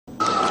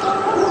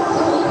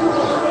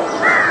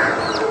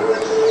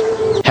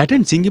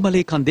හැටන් සිංගිමලේ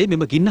කන්දේ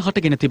මෙම ගින්න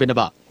හටගෙන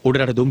තිබෙනවා.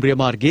 උඩරට දුම්රිය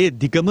මාර්ගයේ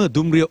දිගම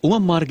දුම්රිය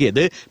උමම් මාර්ගයේද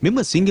මෙම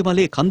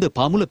සිංගිමලේ කන්ද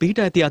පාමුල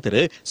පිහිටා ඇති අතර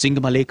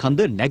සිංගිමලේ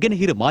කන්ද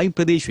නැගෙනහිර මායිම්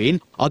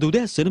ප්‍රදේශයෙන් අද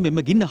උදෑසන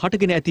මෙම ගින්න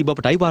හටගෙන ඇති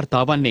බවටයි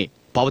වාර්තා වන්නේ.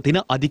 පවතින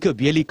අධික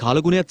වියලි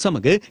කාලගුණයත්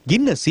සමග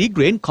ගින්න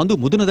සීග්‍රයෙන් කඳු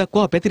මුදුන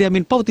දක්වා පැතිර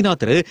යමින් පවතින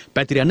අතර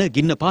පැතිර යන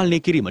ගින්න පාලනය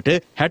කිරීමට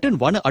හැටන්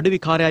වන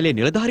අඩවි කාර්යාලයේ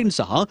නිලධාරීන්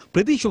සහ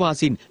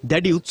ප්‍රදේශවාසීන්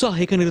දැඩි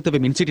උත්සාහයක නිරත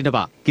වෙමින්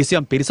සිටිනවා.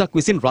 කිසියම් පිරිසක්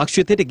විසින්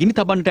රාක්ෂිතයට ගිනි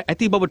තබන්නට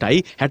ඇති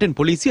බවටයි හැටන්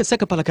පොලිසිය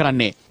සැකපල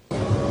කරන්නේ.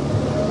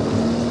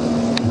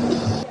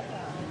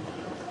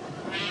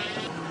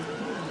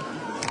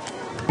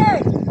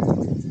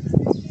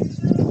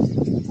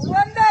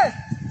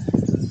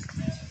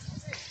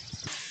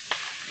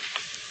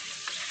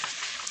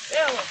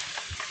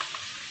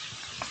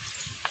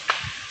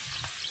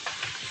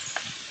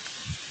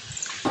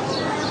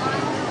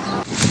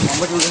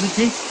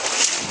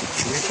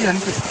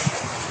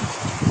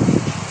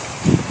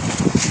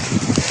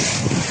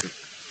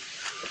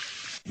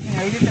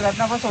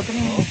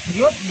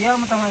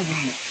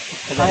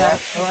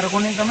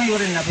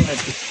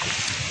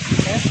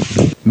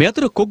 මේ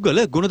අතර කොග්ගල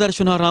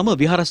ගුණදර්ශනාරාම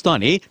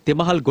විහාරස්ථානයේ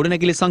තෙමහල්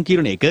ගොඩනැගිලි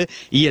සංකීර්ණයක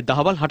ඊයේ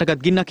දහවල්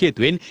හටගත් ගින්නක්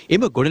හේතුවෙන්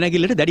එම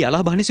ගොඩනැගිල්ලට දැඩි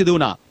අලාභහනි සිදු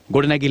වුණා.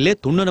 ගොඩනැගිල්ලේ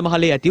තුන්වන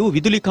මහලේ ඇති වූ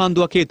විදුලි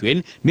කාන්දුවක්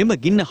හේතුවෙන් මෙම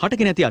ගින්න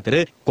හටගෙන ඇති අතර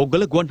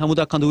කොග්ගල ගුවන්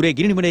හමුදා කඳවුරේ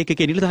ගිනි නිවන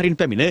ඒකකයේ නිලධාරීන්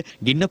පැමිණ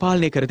ගින්න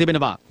පාලනය කර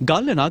තිබෙනවා.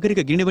 ගල්ල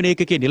නාගරික ගිනි නිවන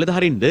ඒකකයේ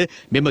නිලධාරීන්ද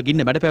මෙම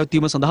ගින්න මැඩ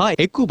පැවැත්වීම සඳහා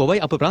එක් වූ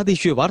බවයි අප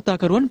ප්‍රාදේශීය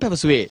වාර්තාකරුවන්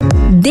පැවසුවේ.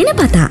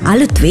 දිනපතා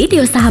අලුත්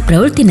වීඩියෝ සහ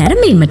ප්‍රවෘත්ති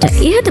නැරඹීමට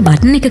ඉහත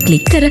බටන් එක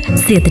ක්ලික් කර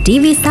සියත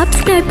TV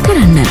subscribe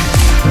කරන්න.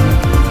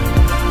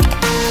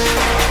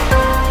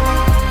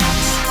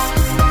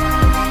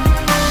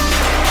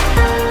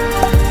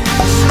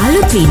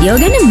 අලුත් වීඩියෝ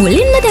ගැන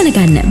මුලින්ම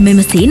දැනගන්න මෙම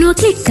සීනුව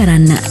ක්ලික්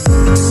කරන්න.